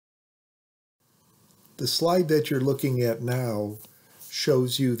The slide that you're looking at now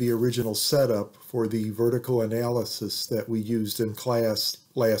shows you the original setup for the vertical analysis that we used in class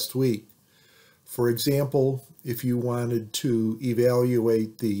last week. For example, if you wanted to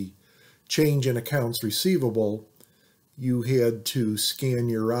evaluate the change in accounts receivable, you had to scan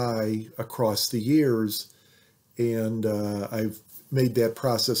your eye across the years, and I've made that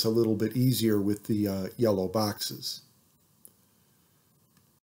process a little bit easier with the yellow boxes.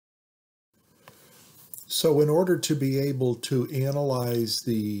 So in order to be able to analyze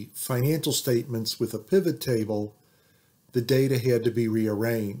the financial statements with a pivot table, the data had to be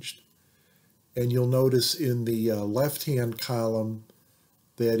rearranged. And you'll notice in the left-hand column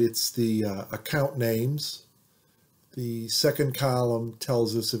that it's the account names. The second column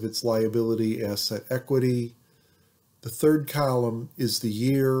tells us if it's liability, asset, equity. The third column is the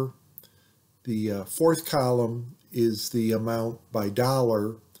year. The fourth column is the amount by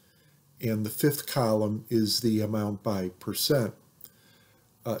dollar. And the fifth column is the amount by percent.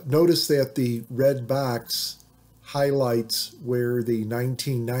 Notice that the red box highlights where the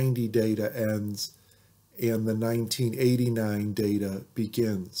 1990 data ends and the 1989 data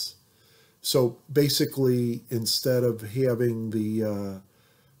begins. So basically, instead of having the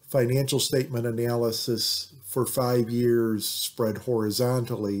financial statement analysis for 5 years spread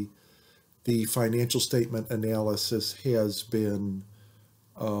horizontally, the financial statement analysis has been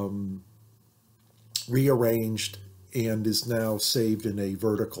rearranged and is now saved in a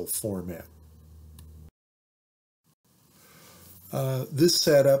vertical format. This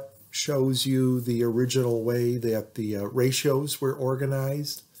setup shows you the original way that the ratios were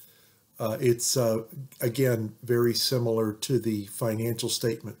organized. It's, again, very similar to the financial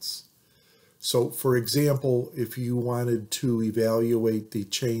statements. So, for example, if you wanted to evaluate the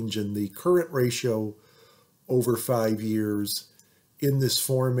change in the current ratio over 5 years, in this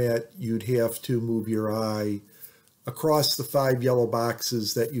format, you'd have to move your eye across the 5 yellow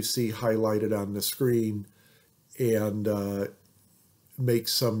boxes that you see highlighted on the screen and make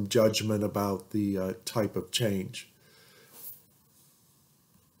some judgment about the type of change.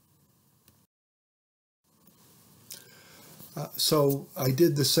 So I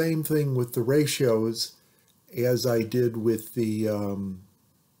did the same thing with the ratios as I did with the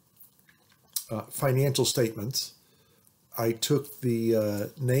financial statements. I took the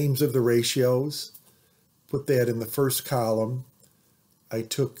names of the ratios, put that in the first column. I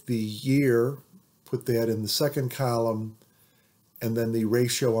took the year, put that in the second column, and then the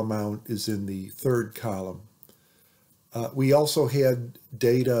ratio amount is in the third column. We also had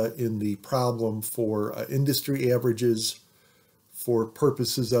data in the problem for industry averages. For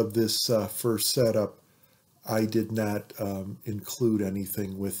purposes of this first setup, I did not include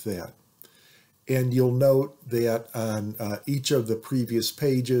anything with that. And you'll note that on each of the previous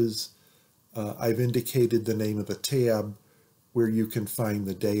pages, I've indicated the name of the tab where you can find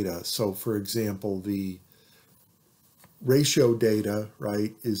the data. So for example, the ratio data,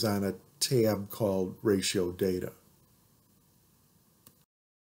 right, is on a tab called ratio data.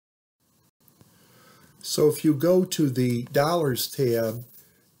 So if you go to the dollars tab,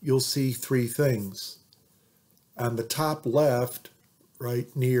 you'll see 3 things. On the top left,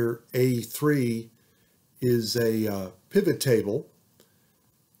 right near A3, is a pivot table.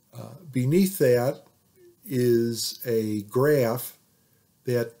 Beneath that is a graph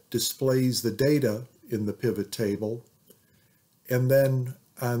that displays the data in the pivot table. And then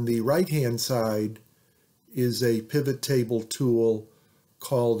on the right-hand side is a pivot table tool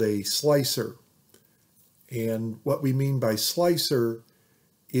called a slicer. And what we mean by slicer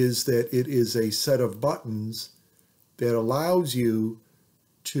is that it is a set of buttons that allows you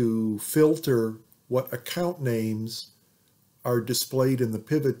to filter what account names are displayed in the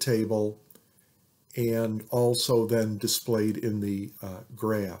pivot table and also then displayed in the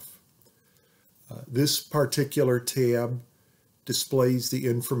graph. This particular tab displays the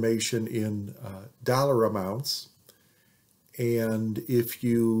information in dollar amounts. And if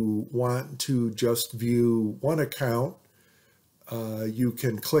you want to just view one account, you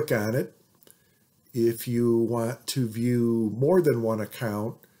can click on it. If you want to view more than one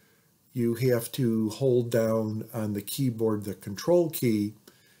account, you have to hold down on the keyboard the control key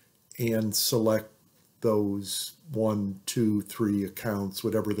and select those 1, 2, 3 accounts,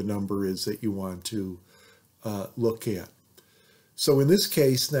 whatever the number is that you want to look at. So in this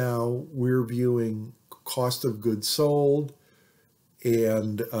case now, we're viewing cost of goods sold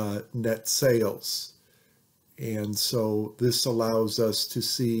and net sales. And so this allows us to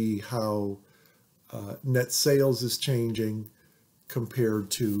see how net sales is changing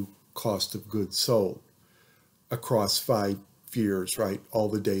compared to cost of goods sold across 5 years, right? All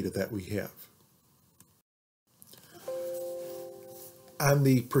the data that we have. On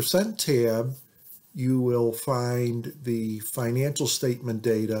the percent tab, you will find the financial statement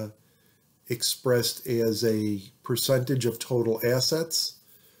data expressed as a percentage of total assets,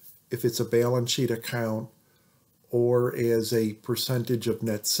 if it's a balance sheet account, or as a percentage of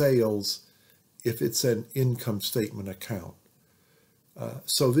net sales, if it's an income statement account.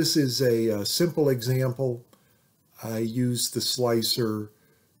 So this is a simple example. I used the slicer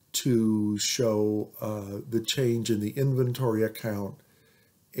to show the change in the inventory account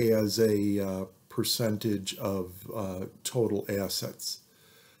as a percentage of total assets.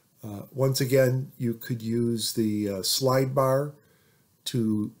 Once again, you could use the slide bar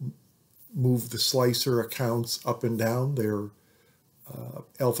to move the slicer accounts up and down. They're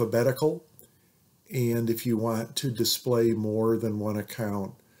alphabetical. And if you want to display more than one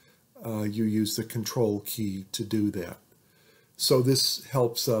account, you use the control key to do that. So this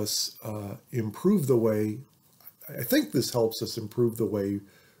helps us improve the way, I think this helps us improve the way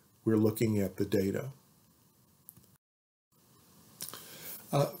we're looking at the data.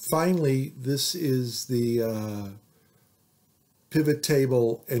 Finally, this is the pivot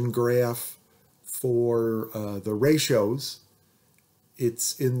table and graph for the ratios.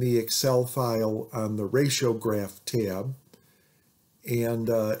 It's in the Excel file on the ratio graph tab, and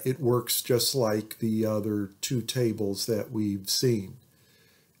it works just like the other two tables that we've seen.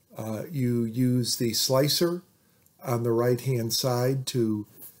 You use the slicer on the right-hand side to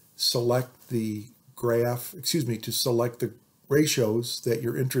select the to select the ratios that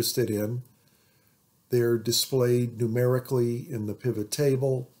you're interested in. They're displayed numerically in the pivot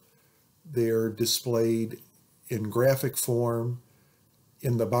table. They're displayed in graphic form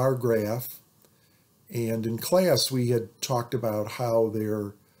in the bar graph. And in class, we had talked about how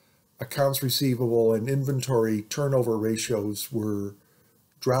their accounts receivable and inventory turnover ratios were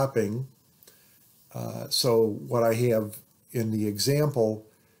dropping. So what I have in the example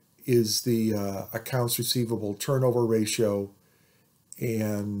is the accounts receivable turnover ratio,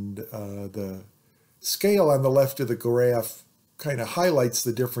 and the scale on the left of the graph kind of highlights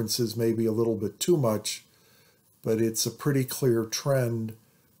the differences maybe a little bit too much, but it's a pretty clear trend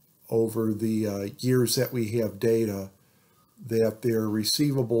over the years that we have data that their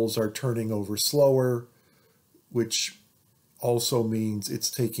receivables are turning over slower, which also means it's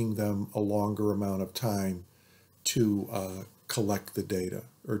taking them a longer amount of time to collect the data,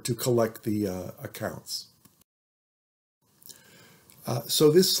 or to collect the accounts.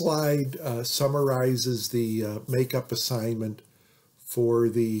 So this slide summarizes the makeup assignment for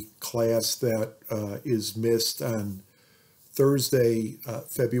the class that is missed on Thursday,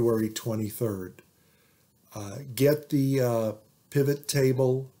 February 23rd. Get the pivot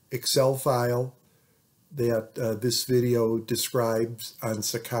table Excel file that this video describes on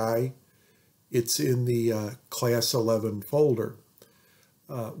Sakai. It's in the Class 11 folder.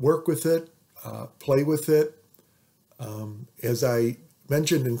 Work with it, play with it. As I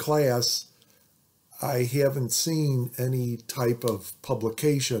mentioned in class, I haven't seen any type of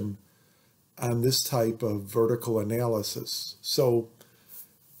publication on this type of vertical analysis. So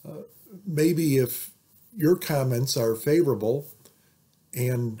maybe if your comments are favorable,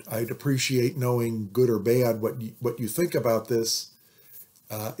 and I'd appreciate knowing good or bad what you think about this,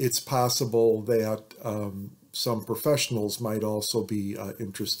 it's possible that some professionals might also be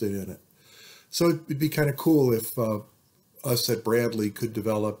interested in it. So it'd be kind of cool if us at Bradley could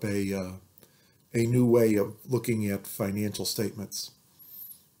develop a new way of looking at financial statements.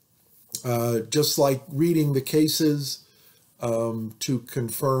 Just like reading the cases to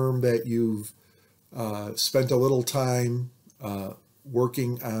confirm that you've spent a little time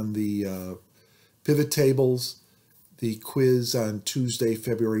working on the pivot tables. The quiz on Tuesday,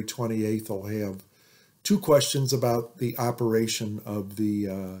 February 28th will have 2 questions about the operation of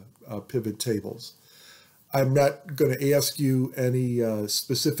the pivot tables. I'm not going to ask you any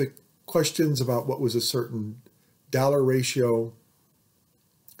specific questions about what was a certain dollar ratio,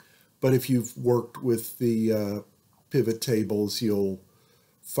 but if you've worked with the pivot tables, you'll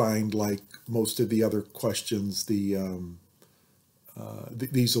find, like most of the other questions, these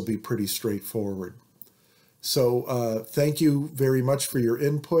will be pretty straightforward. So thank you very much for your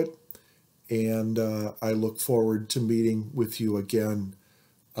input, and I look forward to meeting with you again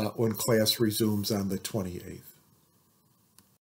when class resumes on the 28th.